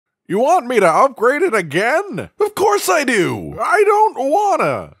You want me to upgrade it again? Of course I do! I don't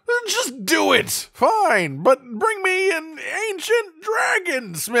wanna! Just do it! Fine, but bring me an ancient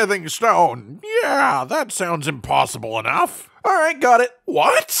dragon smithing stone. Yeah, that sounds impossible enough. Alright, got it.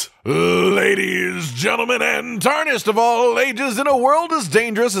 What? Ladies, gentlemen, and tarnished of all ages, in a world as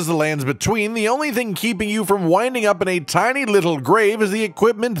dangerous as the lands between, the only thing keeping you from winding up in a tiny little grave is the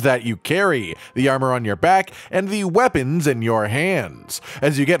equipment that you carry, the armor on your back, and the weapons in your hands.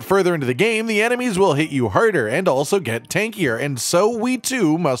 As you get further into the game, the enemies will hit you harder and also get tankier, and so we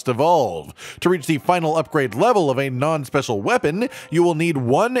too must evolve. To reach the final upgrade level of a non-special weapon, you will need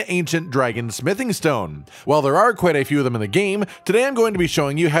one ancient dragon smithing stone. While there are quite a few of them in the game, today I'm going to be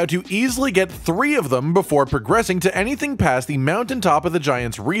showing you how to easily get 3 of them before progressing to anything past the mountaintop of the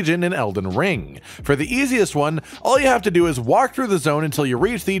Giants region in Elden Ring. For the easiest one, all you have to do is walk through the zone until you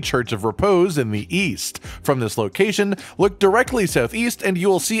reach the Church of Repose in the east. From this location, look directly southeast and you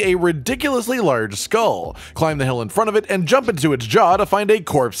will see a ridiculously large skull. Climb the hill in front of it and jump into its jaw to find a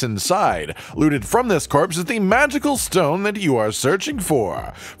corpse inside. Looted from this corpse is the magical stone that you are searching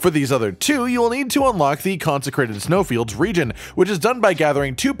for. For these other 2, you will need to unlock the Consecrated Snowfields region, which is done by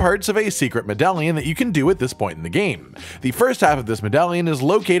gathering 2 parts of a secret medallion that you can do at this point in the game. The first half of this medallion is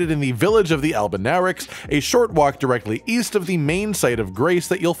located in the village of the Albinaurics, a short walk directly east of the main site of Grace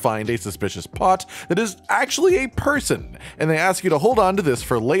that you'll find a suspicious pot that is actually a person, and they ask you to hold on to this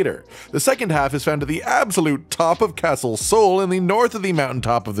for later. The second half is found at the absolute top of Castle Sol in the north of the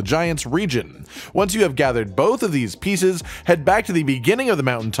mountaintop of the Giants region. Once you have gathered both of these pieces, head back to the beginning of the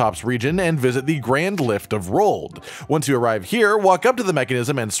mountaintops region and visit the Grand Lift of Rold. Once you arrive here, walk up to the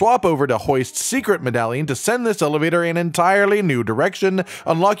mechanism and swap over to Hoist's secret medallion to send this elevator in an entirely new direction,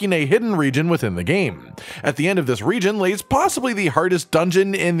 unlocking a hidden region within the game. At the end of this region lays possibly the hardest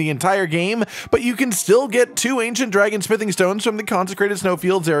dungeon in the entire game, but you can still get 2 ancient dragon smithing stones from the Consecrated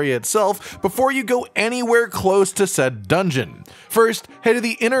Snowfields area itself before you go anywhere close to said dungeon. First, head to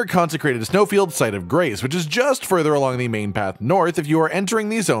the inner Consecrated Snowfield site of Grace, which is just further along the main path north if you are entering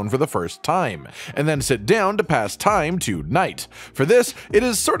the zone for the first time, and then sit down to pass time to night. For this, it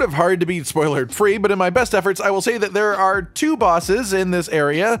is sort of hard to be spoiler-free, but in my best efforts I will say that there are 2 bosses in this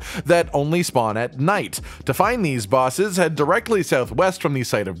area that only spawn at night. To find these bosses, head directly southwest from the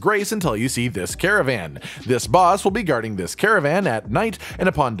site of Grace until you see this caravan. This boss will be guarding this caravan at night, and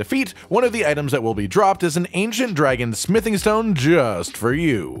upon defeat, one of the items that will be dropped is an ancient dragon smithing stone just for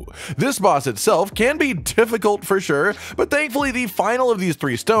you. This boss itself can be difficult for sure, but thankfully the final of these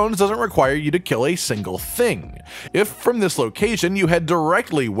 3 stones doesn't require you to kill a single thing. If from this location you head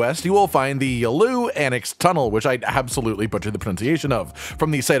directly west, you will find the Yalu Annex Tunnel, which I absolutely butchered the pronunciation of.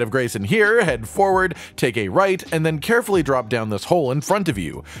 From the site of Grace in here, head forward, take a right, and then carefully drop down this hole in front of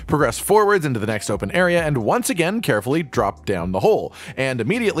you. Progress forwards into the next open area, and once again carefully drop down the hole, and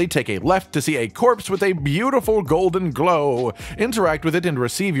immediately take a left to see a corpse with a beautiful golden glow. Interact with it and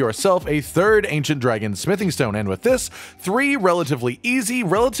receive yourself a 3rd ancient dragon smithing stone, and with this, 3 relatively easy,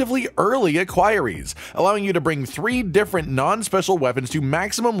 relatively early acquiries, allowing you to bring 3 different non-special weapons to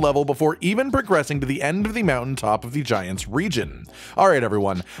maximum level before even progressing to the end of the mountaintop of the Giants region. Alright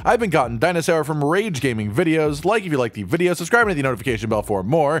everyone, I've been Cotton Dinosaur from RageGamingVideos. Like if you like the video, subscribe and hit the notification bell for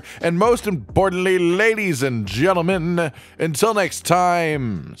more, and most importantly, ladies and gentlemen, until next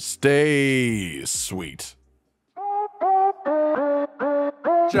time, stay sweet.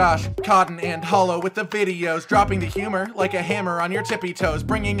 Josh, Cotton, and Hollow with the videos, dropping the humor like a hammer on your tippy toes,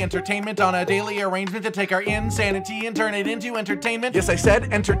 bringing entertainment on a daily arrangement to take our insanity and turn it into entertainment. Yes, I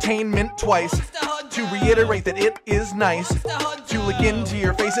said entertainment twice, to reiterate that it is nice to look into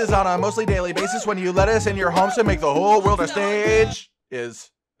your faces on a mostly daily basis when you let us in your homes to make the whole world a stage.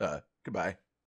 Goodbye.